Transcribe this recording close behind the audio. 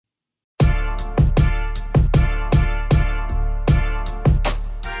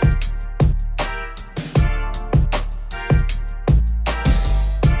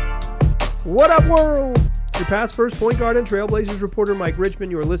What up, world? Your past first point guard and Trailblazers reporter Mike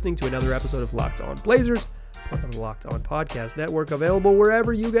Richmond. You are listening to another episode of Locked On Blazers, part of the Locked On Podcast Network, available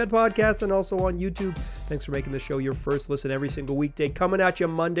wherever you get podcasts and also on YouTube. Thanks for making the show your first listen every single weekday, coming at you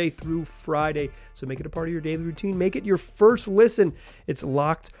Monday through Friday. So make it a part of your daily routine. Make it your first listen. It's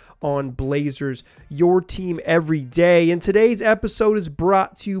Locked On Blazers, your team every day. And today's episode is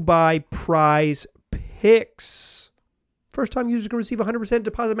brought to you by Prize Picks. First time users can receive a 100%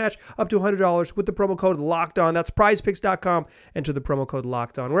 deposit match up to $100 with the promo code LOCKEDON. That's prizepicks.com. Enter the promo code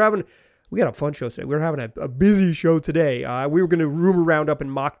LOCKEDON. We got a fun show today. We're having a busy show today. We were going to rumor round up and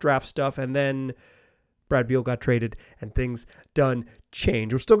mock draft stuff, and then Brad Beal got traded and things done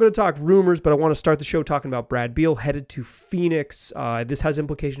change. We're still going to talk rumors, but I want to start the show talking about Brad Beal headed to Phoenix. This has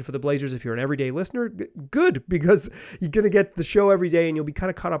implications for the Blazers. If you're an everyday listener, good, because you're going to get the show every day and you'll be kind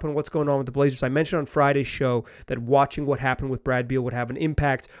of caught up on what's going on with the Blazers. I mentioned on Friday's show that watching what happened with Brad Beal would have an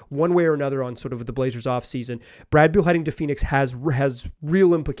impact one way or another on sort of the Blazers offseason. Brad Beal heading to Phoenix has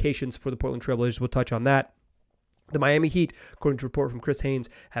real implications for the Portland Trail Blazers. We'll touch on that. The Miami Heat, according to a report from Chris Haynes,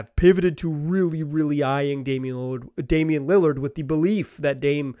 have pivoted to really eyeing Damian Lillard with the belief that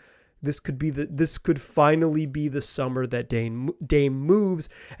this could finally be the summer that Dame moves.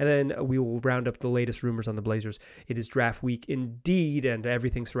 And then we will round up the latest rumors on the Blazers. It is draft week indeed, and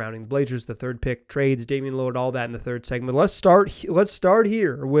everything surrounding the Blazers, the third pick, trades, Damian Lillard, all that in the third segment. Let's start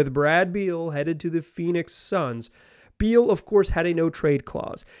here with Brad Beal headed to the Phoenix Suns. Beal, of course, had a no-trade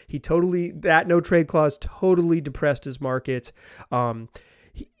clause. That no-trade clause totally depressed his market.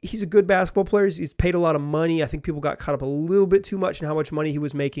 He's a good basketball player. He's paid a lot of money. I think people got caught up a little bit too much in how much money he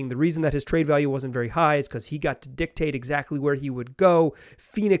was making. The reason that his trade value wasn't very high is because he got to dictate exactly where he would go.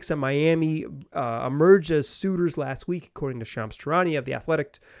 Phoenix and Miami emerged as suitors last week, according to Shams Charania of The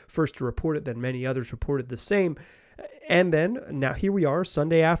Athletic, first to report it, then many others reported the same. And then now here we are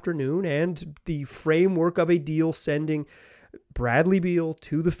Sunday afternoon and the framework of a deal sending Bradley Beal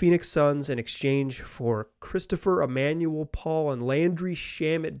to the Phoenix Suns in exchange for Christopher Emmanuel Paul and Landry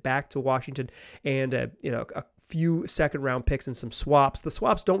Shamet back to Washington and a few second-round picks and some swaps. The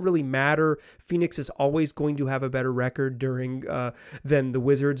swaps don't really matter. Phoenix is always going to have a better record than the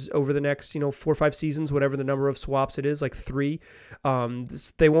Wizards over the next 4 or 5 seasons, whatever the number of swaps it is, like 3.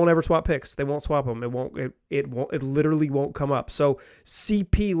 They won't ever swap picks. They won't swap them. It literally won't come up. So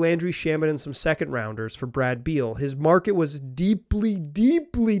CP, Landry Shamet, and some second-rounders for Brad Beal. His market was deeply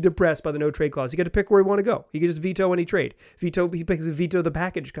depressed by the no-trade clause. He got to pick where he want to go. He could just veto any trade. He picks veto the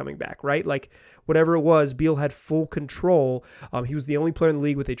package coming back, right? Like whatever it was, Beal had full control. He was the only player in the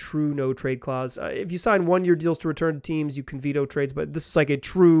league with a true no-trade clause. If you sign 1-year deals to return to teams, you can veto trades, but this is like a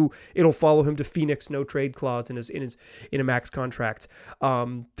true, it'll follow him to Phoenix no-trade clause in a max contract.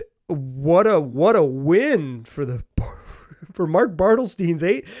 What a win for Mark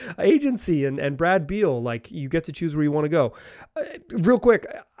Bartelstein's agency and Brad Beal. Like, you get to choose where you want to go. Real quick,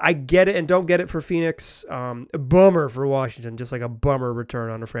 I get it and don't get it for Phoenix. A bummer for Washington, just like a bummer return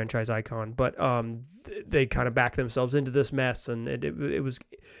on a franchise icon. But they kind of backed themselves into this mess, and it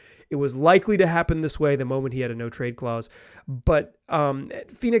was likely to happen this way the moment he had a no-trade clause. But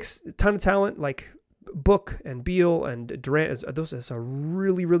Phoenix, ton of talent, like Book and Beal and Durant, is a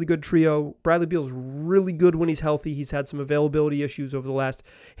really good trio. Bradley Beal's really good when he's healthy. He's had some availability issues over the last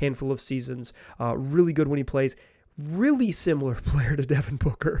handful of seasons. Really good when he plays. Really similar player to Devin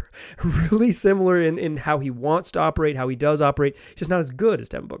Booker. Really similar in how he wants to operate, how he does operate. He's just not as good as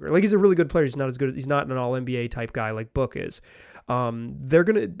Devin Booker. Like, he's a really good player. He's not as good. He's not an all-NBA type guy like Book is.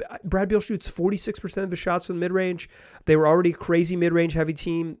 Brad Beal shoots 46% of his shots from the mid-range. They were already a crazy mid-range heavy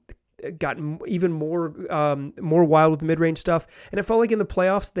team. Got even more wild with the mid-range stuff. And it felt like in the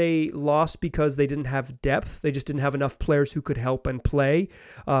playoffs they lost because they didn't have depth. They just didn't have enough players who could help and play.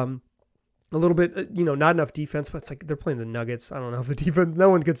 A little bit, not enough defense, but it's like they're playing the Nuggets. I don't know if the defense, no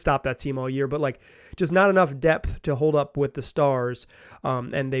one could stop that team all year, but like just not enough depth to hold up with the Stars.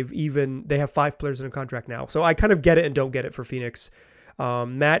 And they have 5 players in a contract now. So I kind of get it and don't get it for Phoenix.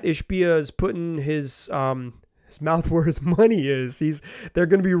 Matt Ishbia is putting his mouth where his money is. They're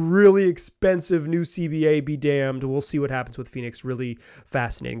going to be really expensive. New CBA, be damned. We'll see what happens with Phoenix. Really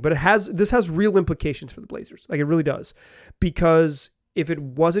fascinating. But this has real implications for the Blazers. Like, it really does. Because if it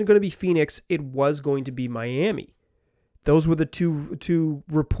wasn't going to be Phoenix, it was going to be Miami. Those were the two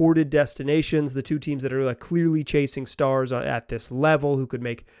reported destinations, the two teams that are like clearly chasing stars at this level who could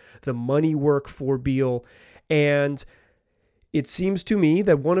make the money work for Beal. And it seems to me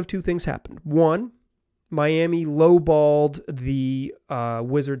that one of two things happened. One, Miami lowballed the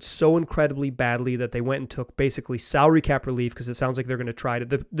Wizards so incredibly badly that they went and took basically salary cap relief, because it sounds like they're going to try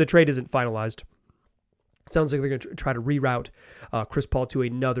to. The trade isn't finalized. Sounds like they're going to try to reroute Chris Paul to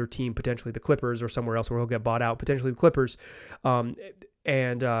another team, potentially the Clippers or somewhere else where he'll get bought out, potentially the Clippers. The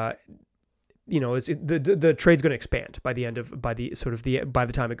trade's going to expand by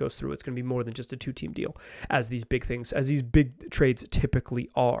the time it goes through. It's going to be more than just a 2-team deal, as these big trades typically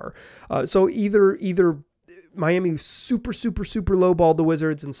are. So either Miami super lowballed the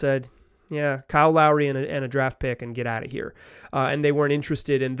Wizards and said, yeah, Kyle Lowry and a draft pick and get out of here, and they weren't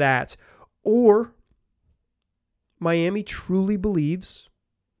interested in that, or Miami truly believes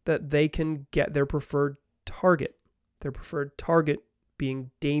that they can get their preferred target being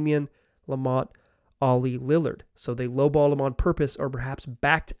Damian Lillard. So they lowballed him on purpose, or perhaps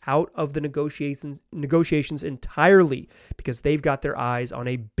backed out of the negotiations entirely because they've got their eyes on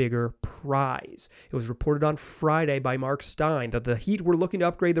a bigger prize. It was reported on Friday by Mark Stein that the Heat were looking to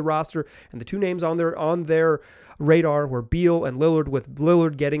upgrade the roster, and the two names on their radar were Beal and Lillard, with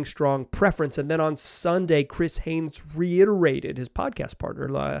Lillard getting strong preference. And then on Sunday, Chris Haynes reiterated, his podcast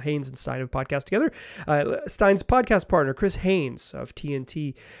partner, Haynes and Stein have a podcast together. Stein's podcast partner, Chris Haynes of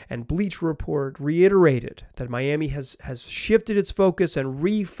TNT and Bleacher Report, reiterated that Miami has shifted its focus and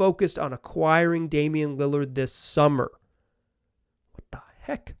refocused on acquiring Damian Lillard this summer. What the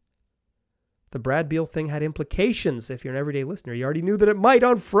heck? The Brad Beal thing had implications. If you're an everyday listener, you already knew that it might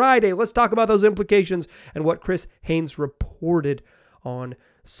on Friday. Let's talk about those implications and what Chris Haynes reported on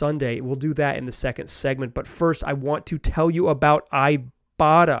Sunday. We'll do that in the second segment. But first, I want to tell you about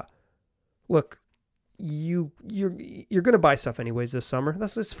Ibotta. Look, you're going to buy stuff anyways this summer.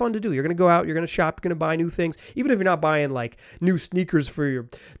 It's fun to do. You're going to go out, you're going to shop, you're going to buy new things. Even if you're not buying like new sneakers to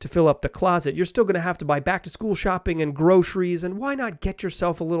fill up the closet, you're still going to have to buy back to school shopping and groceries. And why not get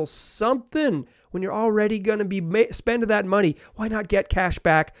yourself a little something when you're already going to be spending that money? Why not get cash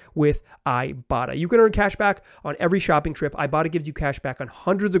back with Ibotta? You can earn cash back on every shopping trip. Ibotta gives you cash back on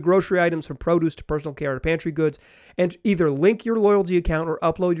hundreds of grocery items, from produce to personal care to pantry goods. And either link your loyalty account or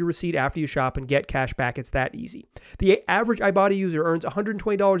upload your receipt after you shop and get cash back. It's that easy. The average Ibotta user earns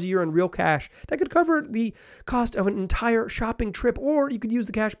 $120 a year in real cash. That could cover the cost of an entire shopping trip. Or you could use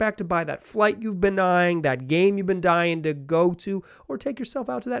the cash back to buy that flight you've been eyeing, that game you've been dying to go to, or take yourself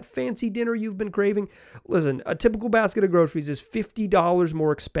out to that fancy dinner you've been craving. Listen, a typical basket of groceries is $50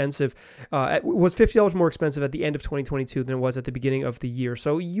 more expensive. Was $50 more expensive at the end of 2022 than it was at the beginning of the year.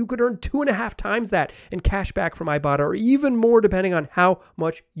 So you could earn 2.5 times that in cash back from Ibotta, or even more depending on how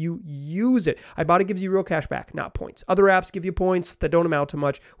much you use it. Ibotta gives you real cash back, not points. Other apps give you points that don't amount to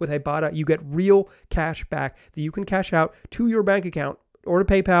much. With Ibotta, you get real cash back that you can cash out to your bank account, or to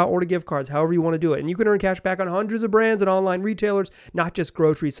PayPal, or to gift cards, however you want to do it. And you can earn cash back on hundreds of brands and online retailers, not just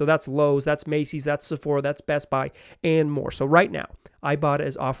groceries. So that's Lowe's, that's Macy's, that's Sephora, that's Best Buy, and more. So right now, Ibotta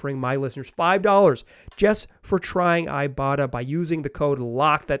is offering my listeners $5 just for trying Ibotta by using the code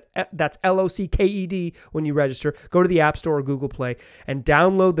LOCKED. That's LOCKED when you register. Go to the App Store or Google Play and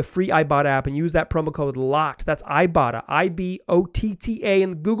download the free Ibotta app and use that promo code LOCKED. That's Ibotta, IBOTTA,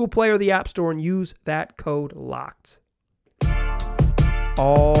 in Google Play or the App Store, and use that code LOCKED.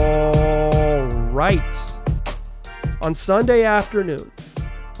 All right. On Sunday afternoon,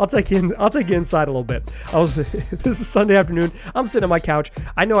 I'll take you inside a little bit. This is Sunday afternoon. I'm sitting on my couch.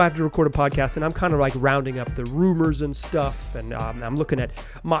 I know I have to record a podcast, and I'm kind of like rounding up the rumors and stuff, and I'm looking at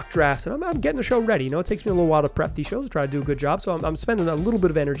mock drafts, and I'm getting the show ready. You know, it takes me a little while to prep these shows, to try to do a good job, so I'm spending a little bit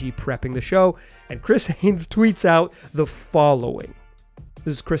of energy prepping the show, and Chris Haynes tweets out the following.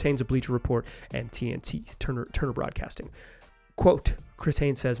 This is Chris Haynes of Bleacher Report and TNT, Turner Broadcasting. Quote, Chris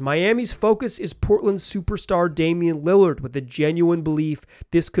Haynes says, Miami's focus is Portland's superstar Damian Lillard, with a genuine belief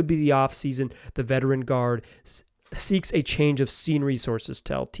this could be the offseason. The veteran guard seeks a change of scenery, sources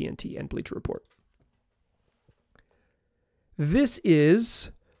tell TNT and Bleacher Report. This is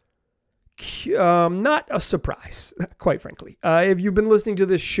not a surprise, quite frankly. If you've been listening to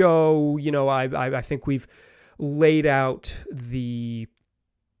this show, you know, I think we've laid out the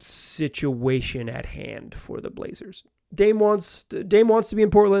situation at hand for the Blazers. Dame wants to be in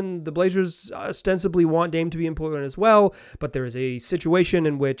Portland. The Blazers ostensibly want Dame to be in Portland as well, but there is a situation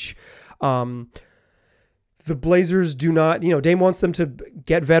in which the Blazers do not, Dame wants them to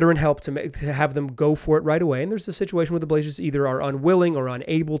get veteran help to have them go for it right away. And there's a situation where the Blazers either are unwilling or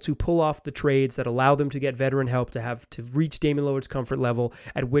unable to pull off the trades that allow them to get veteran help to reach Damian Lillard's comfort level,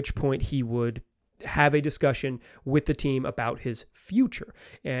 at which point he would have a discussion with the team about his future.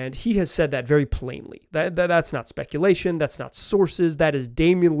 And he has said that very plainly. That's not speculation. That's not sources. That is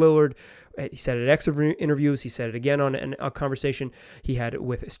Damian Lillard. He said it at X interviews. He said it again on a conversation he had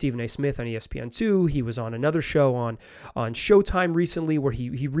with Stephen A. Smith on ESPN2. He was on another show on Showtime recently where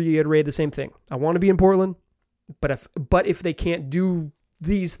he reiterated the same thing. I want to be in Portland, but if they can't do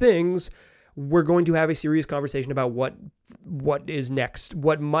these things, we're going to have a serious conversation about what is next,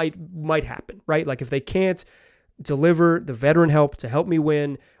 what might happen, right? Like if they can't deliver the veteran help to help me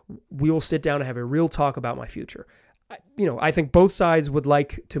win, we will sit down and have a real talk about my future. I think both sides would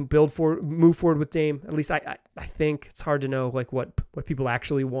like to move forward with Dame. At least I think. It's hard to know like what people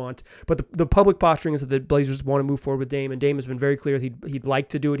actually want. But the public posturing is that the Blazers want to move forward with Dame, and Dame has been very clear he'd like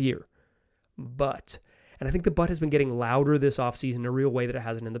to do it here. And I think the but has been getting louder this offseason in a real way that it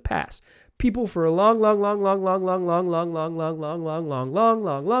hasn't in the past. People for a long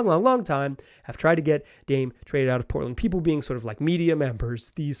time have tried to get Dame traded out of Portland. People being sort of like media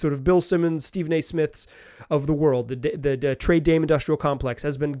members, these sort of Bill Simmons, Stephen A. Smiths of the world. The trade Dame industrial complex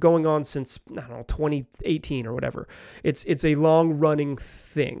has been going on since, 2018 or whatever. It's a long running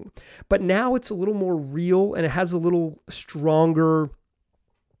thing. But now it's a little more real and it has a little stronger.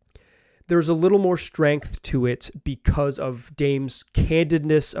 There's a little more strength to it because of Dame's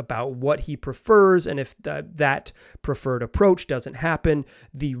candidness about what he prefers, and if that preferred approach doesn't happen,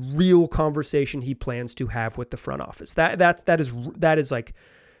 the real conversation he plans to have with the front office. That's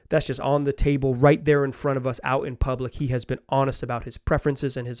just on the table right there in front of us out in public. He has been honest about his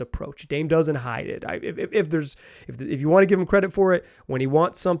preferences and his approach. Dame doesn't hide it. If you want to give him credit for it, when he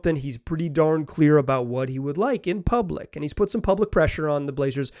wants something, he's pretty darn clear about what he would like in public. And he's put some public pressure on the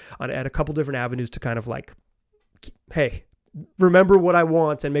Blazers at a couple different avenues to kind of like, hey, remember what I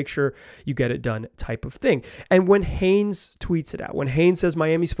want and make sure you get it done type of thing. And when Haynes tweets it out, when Haynes says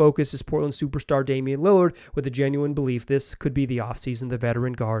Miami's focus is Portland superstar Damian Lillard with a genuine belief this could be the offseason the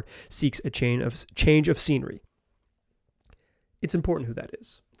veteran guard seeks a change of scenery. It's important who that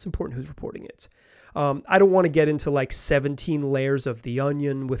is. It's important who's reporting it. I don't want to get into like 17 layers of the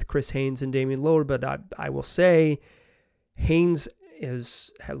onion with Chris Haynes and Damian Lillard, but I will say Haynes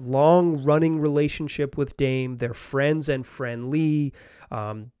has had long-running relationship with Dame. They're friends and friendly.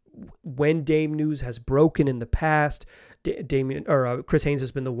 When Dame news has broken in the past, Chris Haynes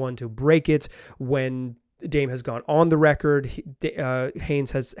has been the one to break it. When Dame has gone on the record,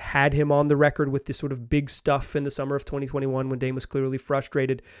 Haynes has had him on the record with this sort of big stuff in the summer of 2021 when Dame was clearly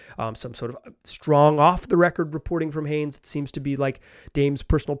frustrated. Some sort of strong off-the-record reporting from Haynes. It seems to be like Dame's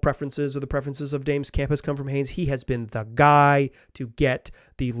personal preferences or the preferences of Dame's camp has come from Haynes. He has been the guy to get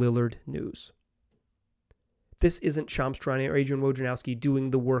the Lillard news. This isn't Shams Charania or Adrian Wojnarowski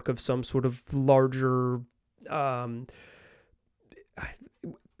doing the work of some sort of larger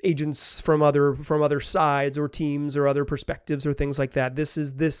agents from other sides or teams or other perspectives or things like that.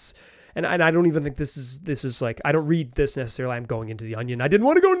 And I don't even think this is like, I don't read this necessarily. I'm going into the onion. I didn't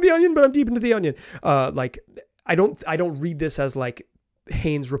want to go into the onion, but I'm deep into the onion. I don't read this as like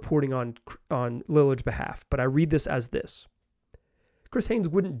Haynes reporting on Lillard's behalf, but I read this as this. Chris Haynes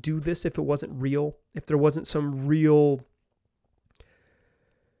wouldn't do this if it wasn't real, if there wasn't some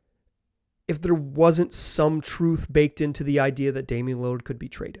truth baked into the idea that Damian Lillard could be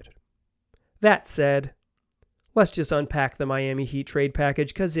traded. That said, let's just unpack the Miami Heat trade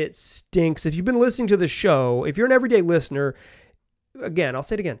package because it stinks. If you've been listening to the show, if you're an everyday listener, again, I'll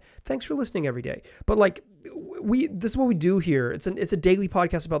say it again. Thanks for listening every day. But like this is what we do here. It's a daily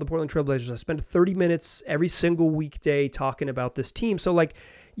podcast about the Portland Trail Blazers. I spend 30 minutes every single weekday talking about this team. So like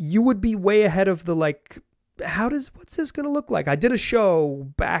you would be way ahead of the like, what's this going to look like? I did a show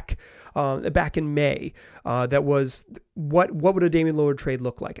back in May that was what would a Damian Lillard trade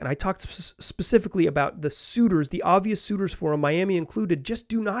look like? And I talked specifically about the suitors, the obvious suitors for him, Miami included, just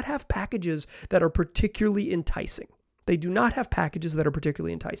do not have packages that are particularly enticing. They do not have packages that are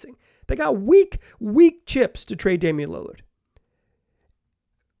particularly enticing. They got weak chips to trade Damian Lillard.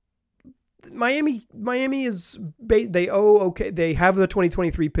 Miami is, they have the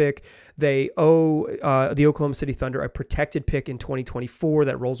 2023 pick. They owe the Oklahoma City Thunder a protected pick in 2024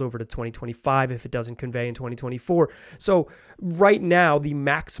 that rolls over to 2025 if it doesn't convey in 2024. So right now, the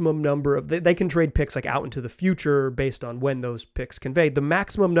maximum number of, they can trade picks like out into the future based on when those picks convey. The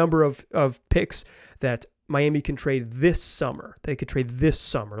maximum number of picks that Miami can trade this summer,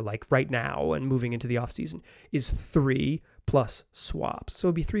 like right now and moving into the offseason, is 3 plus swaps. So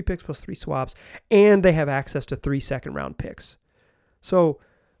it'd be 3 picks plus 3 swaps, and they have access to 3 second-round picks. So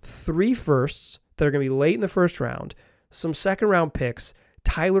 3 firsts that are going to be late in the first round, some second-round picks,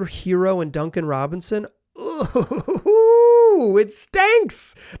 Tyler Hero and Duncan Robinson. Ooh, it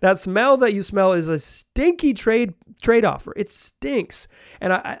stinks. That smell that you smell is a stinky trade offer. It stinks.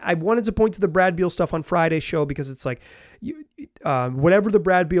 And I wanted to point to the Brad Beal stuff on Friday's show because it's like, whatever the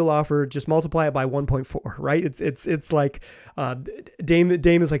Brad Beal offer, just multiply it by 1.4, right? It's like Dame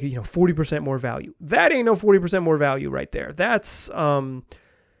is like 40% more value. That ain't no 40% more value right there. That's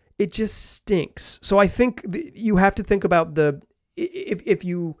it just stinks. So I think you have to think about if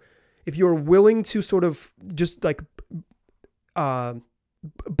you if you're willing to sort of just like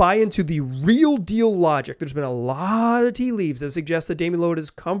buy into the real deal logic, there's been a lot of tea leaves that suggest that Damian Lillard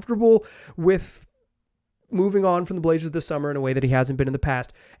is comfortable with moving on from the Blazers this summer in a way that he hasn't been in the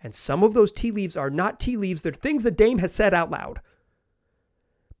past. And some of those tea leaves are not tea leaves. They're things that Dame has said out loud.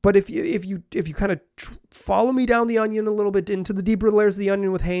 But if you kind of follow me down the onion a little bit into the deeper layers of the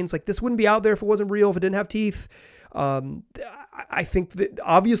onion with Haynes, like this wouldn't be out there if it wasn't real, if it didn't have teeth. I think that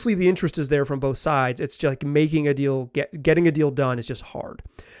obviously the interest is there from both sides. It's just like making a deal, getting a deal done is just hard.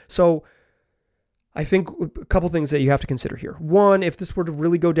 So I think a couple things that you have to consider here. One, if this were to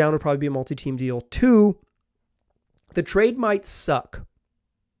really go down, it would probably be a multi-team deal. Two, the trade might suck.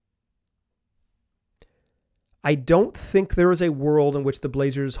 I don't think there is a world in which the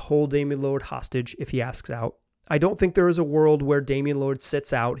Blazers hold Damian Lillard hostage if he asks out. I don't think there is a world where Damian Lillard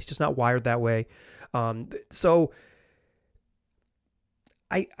sits out. He's just not wired that way. So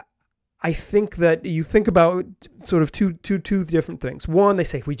I think that you think about sort of two different things. One, they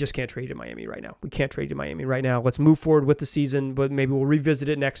say, we just can't trade in Miami right now. We can't trade in Miami right now. Let's move forward with the season, but maybe we'll revisit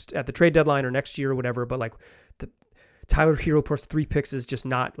it next at the trade deadline or next year or whatever. But like the Tyler Hero plus 3 picks is just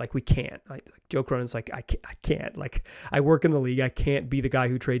not like, we can't. Like Joe Cronin's like, I can't. Like I work in the league. I can't be the guy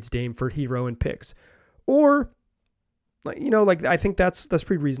who trades Dame for Hero and picks. Or like I think that's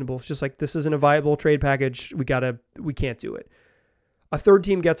pretty reasonable. It's just like, this isn't a viable trade package. We can't do it. A third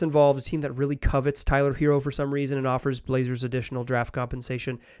team gets involved, a team that really covets Tyler Hero for some reason and offers Blazers additional draft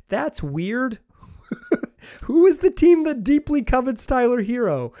compensation. That's weird. Who is the team that deeply covets Tyler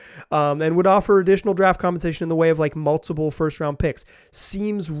Hero and would offer additional draft compensation in the way of like multiple first-round picks?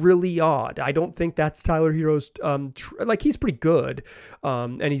 Seems really odd. I don't think that's Tyler Hero's, he's pretty good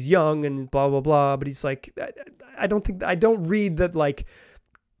and he's young and blah, blah, blah. But he's like, I don't read that like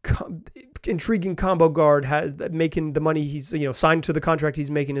intriguing combo guard has making the money he's, signed to the contract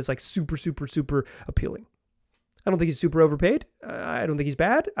he's making is like super, super, super appealing. I don't think he's super overpaid. I don't think he's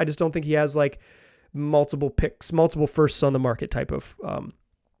bad. I just don't think he has like multiple picks, multiple firsts on the market type of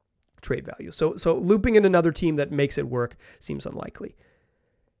trade value. So looping in another team that makes it work seems unlikely.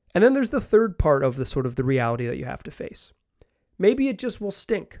 And then there's the third part of the sort of the reality that you have to face. Maybe it just will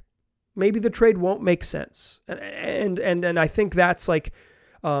stink. Maybe the trade won't make sense. And I think that's like,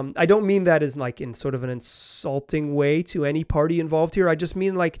 I don't mean that as like in sort of an insulting way to any party involved here. I just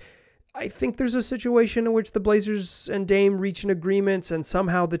mean like, I think there's a situation in which the Blazers and Dame reach an agreement and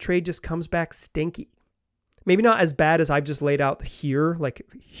somehow the trade just comes back stinky. Maybe not as bad as I've just laid out here, like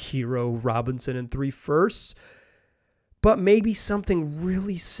Hero, Robinson, and 3 firsts, but maybe something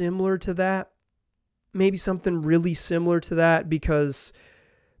really similar to that. Because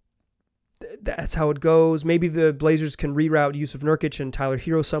that's how it goes. Maybe the Blazers can reroute Yusuf Nurkic and Tyler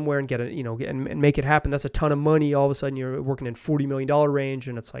Hero somewhere and and make it happen. That's a ton of money. All of a sudden you're working in $40 million range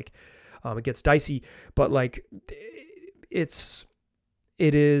and it's like, it gets dicey, but like it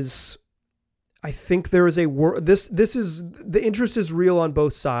is, I think there is this is, the interest is real on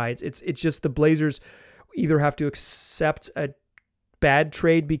both sides. It's just the Blazers either have to accept a bad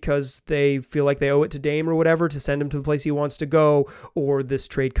trade because they feel like they owe it to Dame or whatever to send him to the place he wants to go, or this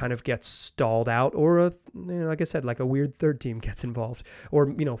trade kind of gets stalled out, or like I said, like a weird third team gets involved, or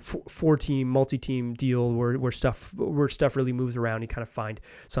 4-team multi-team deal where stuff really moves around. You kind of find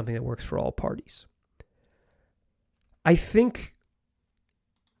something that works for all parties. I think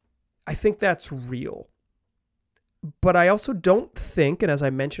that's real. But I also don't think, and as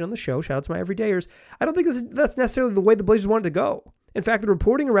I mentioned on the show, shout out to my everydayers, I don't think that's necessarily the way the Blazers wanted to go. In fact, the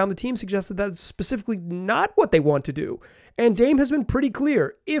reporting around the team suggests that that's specifically not what they want to do. And Dame has been pretty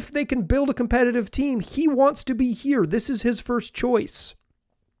clear. If they can build a competitive team, he wants to be here. This is his first choice.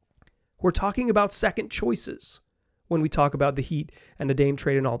 We're talking about second choices when we talk about the Heat and the Dame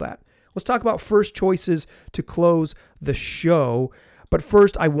trade and all that. Let's talk about first choices to close the show. But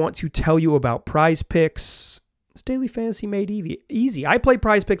first, I want to tell you about Prize Picks. It's daily fantasy made easy. I play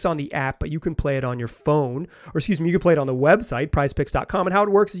Prize Picks on the app, but you can play it on your phone. You can play it on the website, prizepicks.com. And how it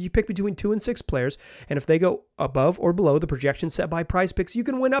works is you pick between 2 and 6 players. And if they go above or below the projection set by Prize Picks, you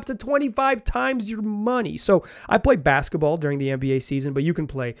can win up to 25 times your money. So I play basketball during the NBA season, but you can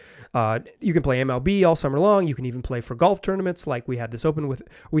play MLB all summer long. You can even play for golf tournaments like we had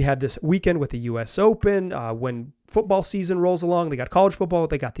this weekend with the US Open. When football season rolls along, they got college football,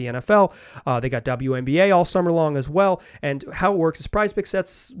 they got the NFL, they got WNBA all summer long as well. And how it works is Prize Picks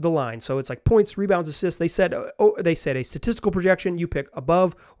sets the line. So it's like points, rebounds, assists. They set a statistical projection. You pick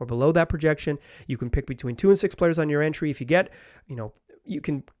above or below that projection. You can pick between 2 and 6 players on your entry. If you get, you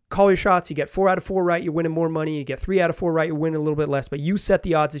can call your shots. You get 4 out of 4 right, you're winning more money. You get 3 out of 4 right, you're winning a little bit less. But you set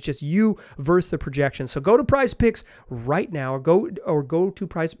the odds. It's just you versus the projection. So go to Prize Picks right now, or go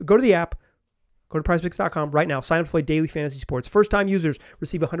to the app. Go to prizepicks.com right now. Sign up to play daily fantasy sports. First-time users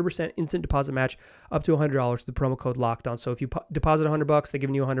receive a 100% instant deposit match up to $100 with the promo code Locked On. So if you deposit $100, they're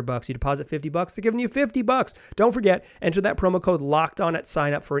giving you $100. You deposit $50, they're giving you $50. Don't forget, enter that promo code Locked On at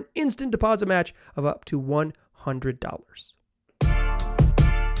sign up for an instant deposit match of up to $100.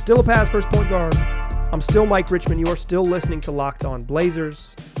 Still a pass first point guard. I'm still Mike Richmond. You are still listening to Locked On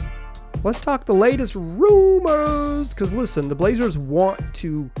Blazers. Let's talk the latest rumors. Because listen, the Blazers want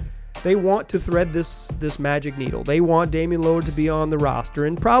to thread this magic needle. They want Damian Lillard to be on the roster,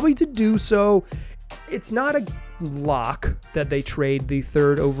 and probably to do so, it's not a lock that they trade the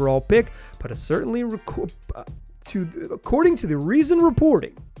 3rd overall pick, but it's certainly, according to the Reason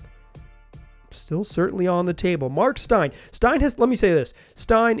reporting, still certainly on the table. Mark Stein has, let me say this.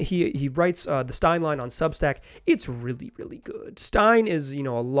 Stein, he writes the Stein line on Substack. It's really, really good. Stein is, a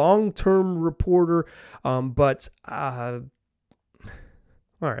long-term reporter, but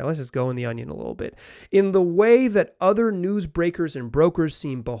all right, let's just go in the onion a little bit. In the way that other newsbreakers and brokers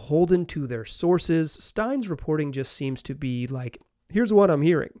seem beholden to their sources, Stein's reporting just seems to be like, here's what I'm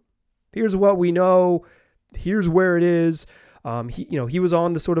hearing. Here's what we know. Here's where it is. He was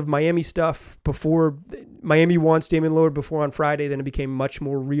on the sort of Miami stuff before. Miami wants Damian Lillard before on Friday. Then it became much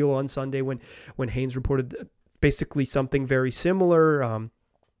more real on Sunday when Haynes reported basically something very similar.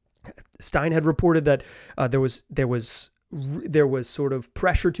 Stein had reported that there was sort of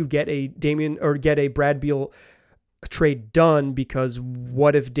pressure to get a Brad Beal trade done, because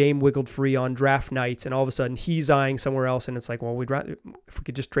what if Dame wiggled free on draft nights and all of a sudden he's eyeing somewhere else, and it's like, well, if we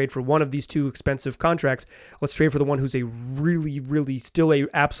could just trade for one of these 2 expensive contracts, let's trade for the one who's a really, really still a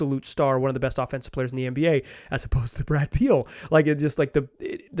absolute star, one of the best offensive players in the NBA, as opposed to Brad Beal. Like, it just like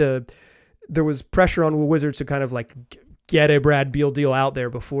there was pressure on the Wizards to kind of like get a Brad Beal deal out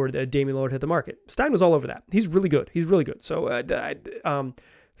there before Damian Lillard hit the market. Stein was all over that. He's really good. So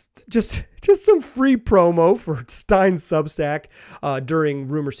just some free promo for Stein's Substack during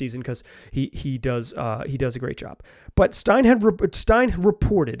rumor season, because he does a great job. But Stein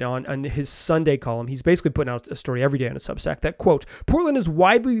reported on his Sunday column. He's basically putting out a story every day on his Substack that, quote, Portland is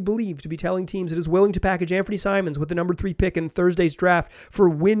widely believed to be telling teams it is willing to package Anthony Simons with the number 3 pick in Thursday's draft for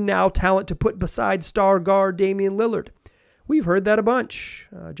win now talent to put beside star guard Damian Lillard. We've heard that a bunch.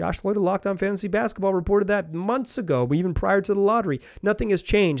 Josh Lloyd of Locked On Fantasy Basketball reported that months ago, but even prior to the lottery. Nothing has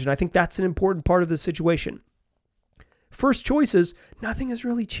changed, and I think that's an important part of the situation. First choices, nothing has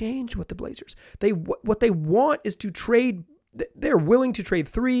really changed with the Blazers. What they want is to trade. They're willing to trade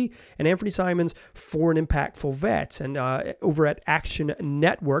 3 and Anthony Simons for an impactful vet. And over at Action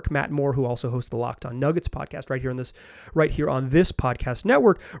Network, Matt Moore, who also hosts the Locked On Nuggets podcast right here on this podcast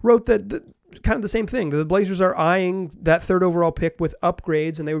network, wrote that kind of the same thing. The Blazers are eyeing that 3rd overall pick with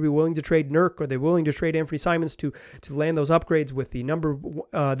upgrades, and they would be willing to trade Nurk, or they're willing to trade Anthony Simons to land those upgrades, with the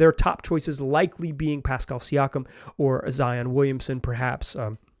their top choices likely being Pascal Siakam or Zion Williamson, perhaps.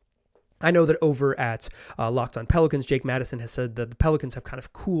 I know that over at Locked On Pelicans, Jake Madison has said that the Pelicans have kind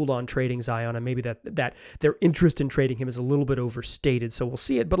of cooled on trading Zion, and maybe that their interest in trading him is a little bit overstated. So we'll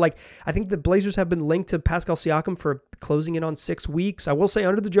see it. But I think the Blazers have been linked to Pascal Siakam for closing in on 6 weeks. I will say,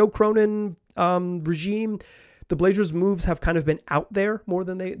 under the Joe Cronin regime, the Blazers' moves have kind of been out there more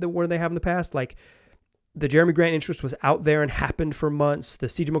than they have in the past. Like, the Jeremy Grant interest was out there and happened for months. The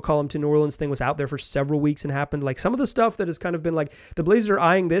CJ McCollum to New Orleans thing was out there for several weeks and happened. Like, some of the stuff that has kind of been like, the Blazers are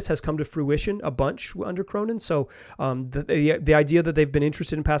eyeing this has come to fruition a bunch under Cronin. So the idea that they've been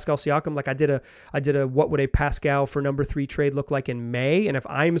interested in Pascal Siakam, like I did a what would a Pascal for number 3 trade look like in May? And if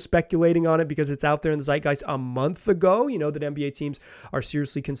I'm speculating on it because it's out there in the zeitgeist a month ago, that NBA teams are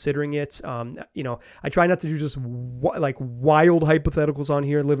seriously considering it. I try not to do just wild hypotheticals on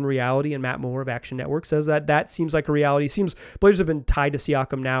here and live in reality. And Matt Moore of Action Network says that seems like a reality. Seems Blazers have been tied to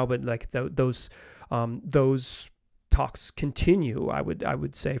Siakam now, but like those talks continue. I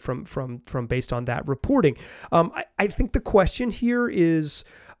would say from based on that reporting. I think the question here is,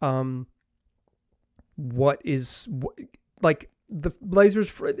 the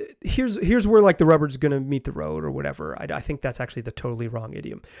Blazers, here's where like the rubber's going to meet the road or whatever. I think that's actually the totally wrong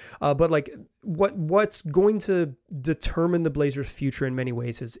idiom. But like what's going to determine the Blazers' future in many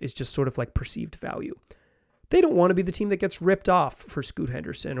ways is just sort of like perceived value. They don't want to be the team that gets ripped off for Scoot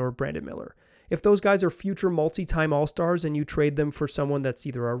Henderson or Brandon Miller. If those guys are future multi-time All-Stars and you trade them for someone that's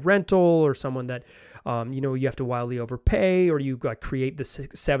either a rental or someone that, you have to wildly overpay, or you create the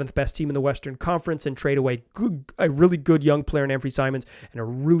 7th best team in the Western Conference and trade away a really good young player in Anthony Simons and a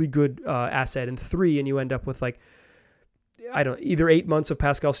really good asset in 3, and you end up with either 8 months of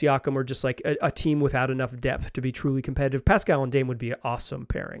Pascal Siakam or just like a team without enough depth to be truly competitive. Pascal and Dame would be an awesome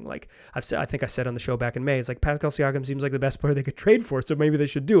pairing. Like I think I said on the show back in May, it's like Pascal Siakam seems like the best player they could trade for, so maybe they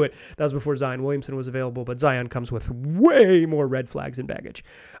should do it. That was before Zion Williamson was available, but Zion comes with way more red flags and baggage.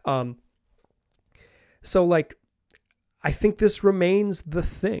 So like, I think this remains the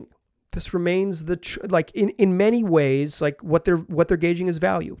thing. This remains like in many ways, like what they're gauging is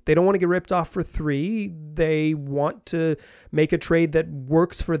value. They don't want to get ripped off for 3. They want to make a trade that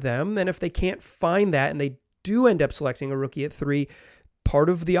works for them. And if they can't find that and they do end up selecting a rookie at 3, part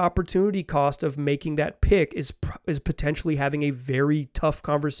of the opportunity cost of making that pick is potentially having a very tough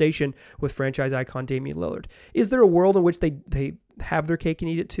conversation with franchise icon Damian Lillard. Is there a world in which they have their cake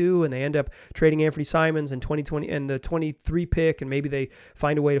and eat it too, and they end up trading Anthony Simons and 2020 and the 23 pick, and maybe they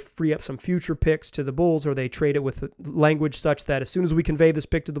find a way to free up some future picks to the Bulls, or they trade it with language such that as soon as we convey this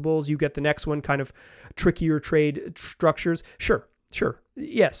pick to the Bulls, you get the next one, kind of trickier trade structures? Sure.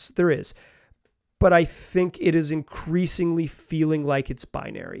 Yes, there is. But I think it is increasingly feeling like it's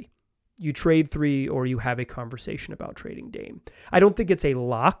binary. You trade 3 or you have a conversation about trading Dame. I don't think it's a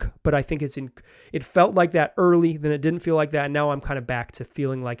lock, but I think it felt like that early, then it didn't feel like that. And now I'm kind of back to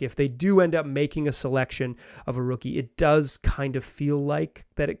feeling like if they do end up making a selection of a rookie, it does kind of feel like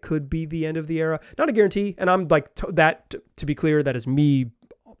that it could be the end of the era. Not a guarantee. And I'm like, to be clear, that is me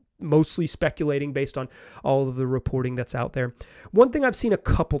mostly speculating based on all of the reporting that's out there. One thing I've seen a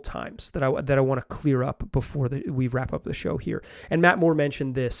couple times that I want to clear up before we wrap up the show here, and Matt Moore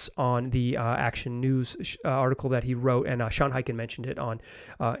mentioned this on the Action News article that he wrote, and Sean Highkin mentioned it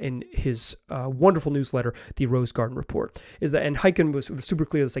in his wonderful newsletter, the Rose Garden Report, is that, and Highkin was super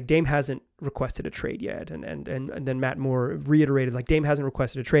clear, it's like Dame hasn't requested a trade yet, and then Matt Moore reiterated like Dame hasn't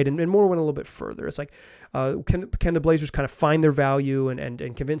requested a trade, and Moore went a little bit further. It's like can the Blazers kind of find their value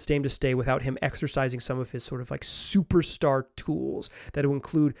and convince Dame to stay without him exercising some of his sort of like superstar tools that will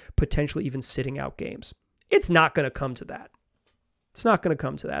include potentially even sitting out games? It's not going to come to that. It's not going to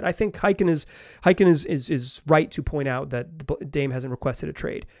come to that. I think Highkin is right to point out that Dame hasn't requested a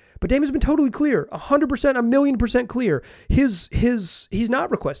trade, but Dame has been totally clear, 100%, 1,000,000% clear. He's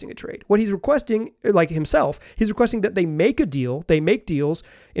not requesting a trade. What he's requesting, like himself, he's requesting that they make a deal. They make deals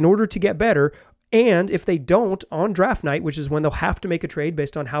in order to get better. And if they don't on draft night, which is when they'll have to make a trade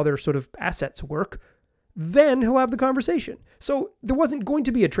based on how their sort of assets work, then he'll have the conversation. So there wasn't going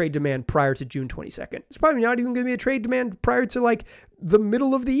to be a trade demand prior to June 22nd. It's probably not even going to be a trade demand prior to like the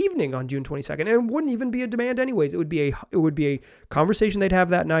middle of the evening on June 22nd. And it wouldn't even be a demand anyways. It would be a conversation they'd have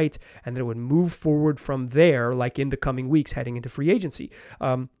that night, and then it would move forward from there, like in the coming weeks heading into free agency.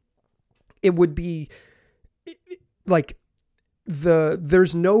 It would be like,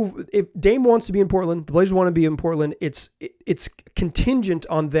 if Dame wants to be in Portland, the Blazers want to be in Portland, it's contingent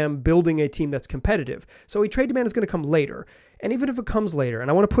on them building a team that's competitive. So a trade demand is going to come later. And even if it comes later, and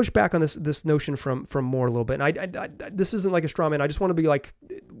I want to push back on this notion from Moore a little bit, and I this isn't like a straw man, I just want to be like,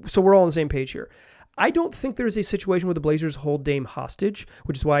 so we're all on the same page here. I don't think there's a situation where the Blazers hold Dame hostage,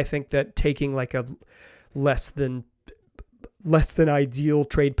 which is why I think that taking like a less than ideal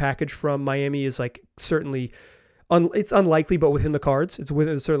trade package from Miami is like certainly it's unlikely, but within the cards. It's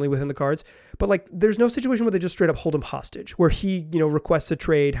certainly within the cards. But like, there's no situation where they just straight up hold him hostage, where he, requests a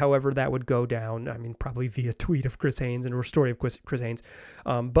trade, however that would go down. I mean, probably via tweet of Chris Haynes and a story of Chris Haynes.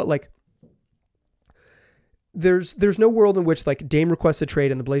 But like, there's no world in which like Dame requests a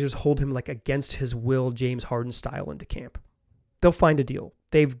trade and the Blazers hold him like against his will, James Harden style, into camp. They'll find a deal.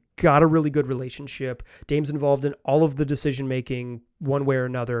 They've got a really good relationship. Dame's involved in all of the decision making one way or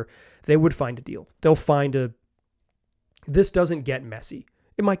another. They would find a deal. They'll find this doesn't get messy.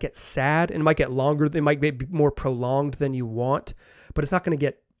 It might get sad and it might get longer. It might be more prolonged than you want, but it's not going to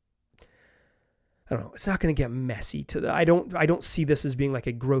get, it's not going to get messy I don't see this as being like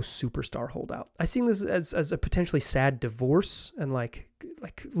a gross superstar holdout. I see this as a potentially sad divorce and like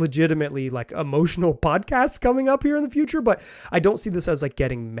legitimately like emotional podcasts coming up here in the future, but I don't see this as like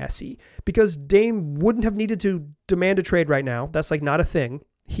getting messy because Dame wouldn't have needed to demand a trade right now. That's like not a thing.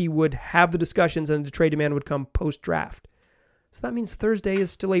 He would have the discussions and the trade demand would come post-draft. So that means Thursday is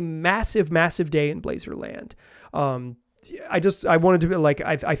still a massive, massive day in Blazer land. I wanted to be like,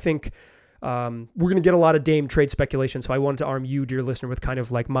 I think we're going to get a lot of Dame trade speculation. So I wanted to arm you, dear listener, with kind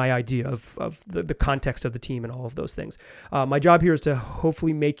of like my idea of the context of the team and all of those things. My job here is to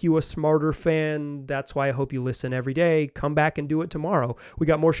hopefully make you a smarter fan. That's why I hope you listen every day. Come back and do it tomorrow. We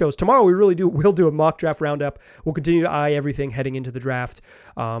got more shows. Tomorrow we'll do a mock draft roundup. We'll continue to eye everything heading into the draft.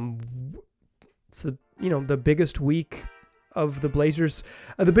 It's the biggest week of the Blazers,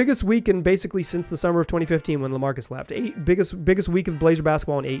 the biggest week in basically since the summer of 2015 when LaMarcus left. Biggest week of Blazer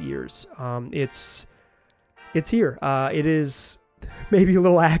basketball in 8 years. It's it's here. It is maybe a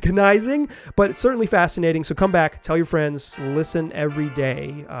little agonizing, but it's certainly fascinating. So come back, tell your friends, listen every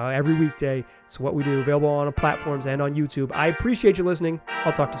day, every weekday. It's what we do, available on platforms and on YouTube. I appreciate you listening.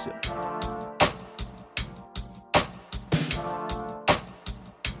 I'll talk to you soon.